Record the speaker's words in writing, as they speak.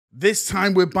This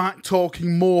time we're back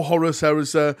talking more Horus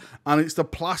Heresy, and it's the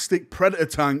plastic Predator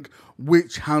tank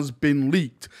which has been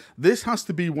leaked. This has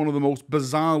to be one of the most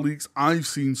bizarre leaks I've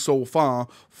seen so far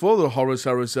for the Horus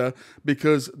Heresy,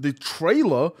 because the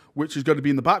trailer, which is going to be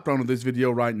in the background of this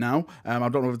video right now, I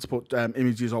don't know if to put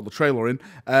images or the trailer in,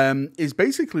 is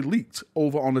basically leaked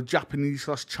over on a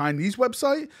Japanese/Chinese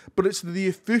website, but it's the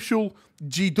official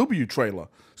GW trailer.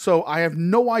 So I have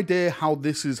no idea how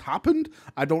this has happened.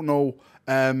 I don't know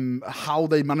how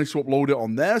they managed to upload it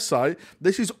on their site.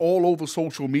 This is all over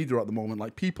social media at the moment.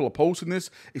 Like, people are posting this.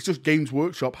 It's just Games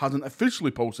Workshop hasn't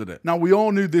officially posted it. Now, we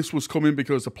all knew this was coming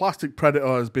because the plastic Predator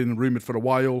has been rumored for a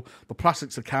while. The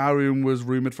plastic Sicarian was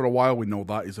rumored for a while. We know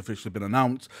that has officially been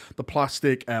announced. The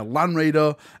plastic Land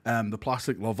Raider, the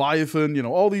plastic Leviathan, you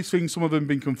know, all these things, some of them have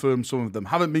been confirmed, some of them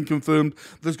haven't been confirmed.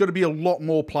 There's going to be a lot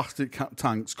more plastic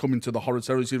tanks coming to the Horus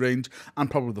Heresy range, and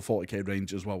probably the 40k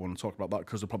range as well when I talk about that,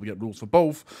 because they'll probably get rules for both.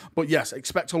 But yes,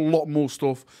 expect a lot more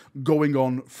stuff going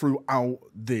on throughout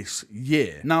this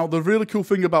year. Now, the really cool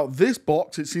thing about this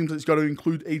box, it seems that it's going to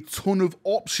include a ton of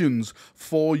options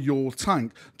for your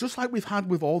tank. Just like we've had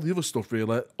with all the other stuff,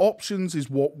 really. Options is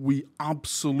what we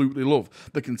absolutely love.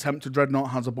 The Contemptor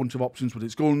Dreadnought has a bunch of options with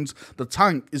its guns. The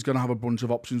tank is going to have a bunch of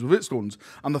options with its guns.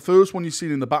 And the first one you've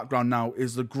seen in the background now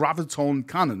is the Graviton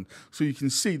Cannon. So you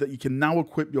can see that you can now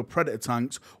equip your Predator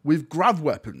tanks with grav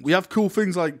weapons. We have cool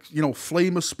things like, you know,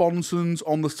 flamer sponsons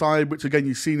on the side, which again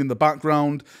you've seen in the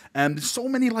background. And there's so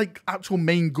many like actual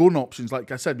main gun options.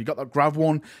 Like I said, you got that grav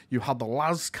one, you have the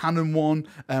las cannon one,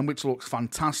 which looks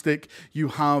fantastic. You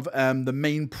have the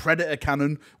main Predator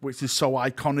cannon, which is so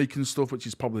iconic and stuff, which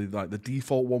is probably like the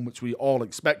default one, which we all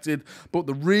expected. But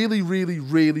the really, really,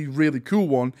 really, really cool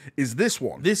one is this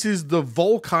one. This is the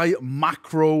Volkite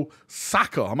Macro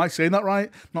Saka. Am I saying that right?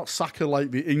 Not Saka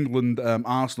like the England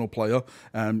Arsenal player.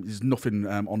 There's nothing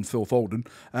on Phil Foden.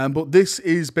 But this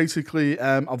is basically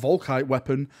a Volkite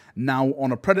weapon now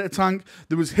on a Predator tank.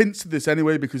 There was hints to this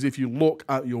anyway, because if you look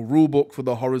at your rulebook for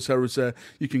the Horus Heresy,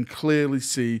 you can clearly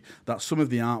see that some of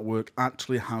the artwork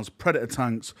actually has Predator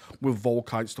tanks with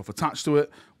Volkite stuff attached to it.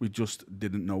 We just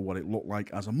didn't know what it looked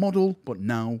like as a model, but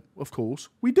now, of course,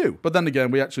 we do. But then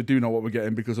again, we actually do know what we're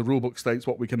getting, because the rulebook states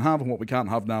what we can have and what we can't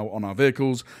have now on our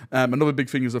vehicles. Another big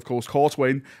thing is, of course,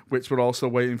 Courtwain, which we're also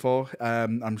waiting for.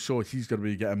 I'm sure he's going to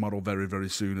be getting model very, very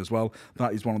soon as well.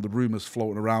 That is one of the rumours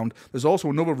floating around. There's also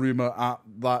another rumour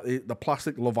that the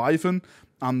plastic Leviathan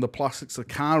and the plastic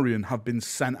Sicarian have been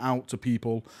sent out to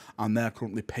people, and they're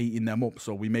currently painting them up.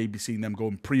 So we may be seeing them go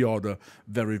in pre-order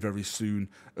very, very soon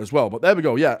as well. But there we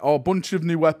go. Yeah, a bunch of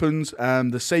new weapons.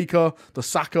 The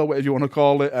Saka, whatever you want to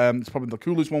call it. It's probably the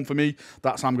coolest one for me.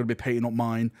 That's how I'm going to be painting up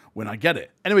mine when I get it.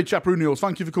 Anyway, Chaprunios,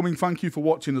 thank you for coming. Thank you for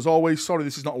watching as always. Sorry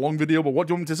this is not a long video, but what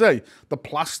do you want me to say? The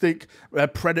plastic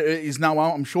Predator is now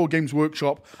out. I'm sure Games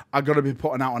Workshop are going to be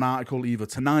putting out an article either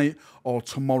tonight or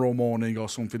tomorrow morning or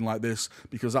something like this,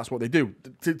 because that's what they do.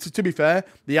 To be fair,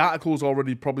 the article's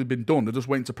already probably been done. They're just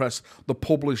waiting to press the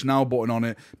publish now button on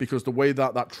it, because the way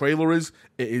that trailer is,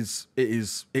 it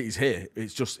is here.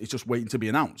 It's just waiting to be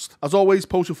announced. As always,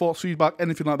 post your thoughts, feedback,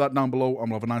 anything like that down below, and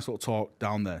we'll have a nice little talk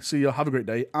down there. See ya, have a great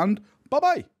day, and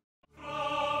bye-bye.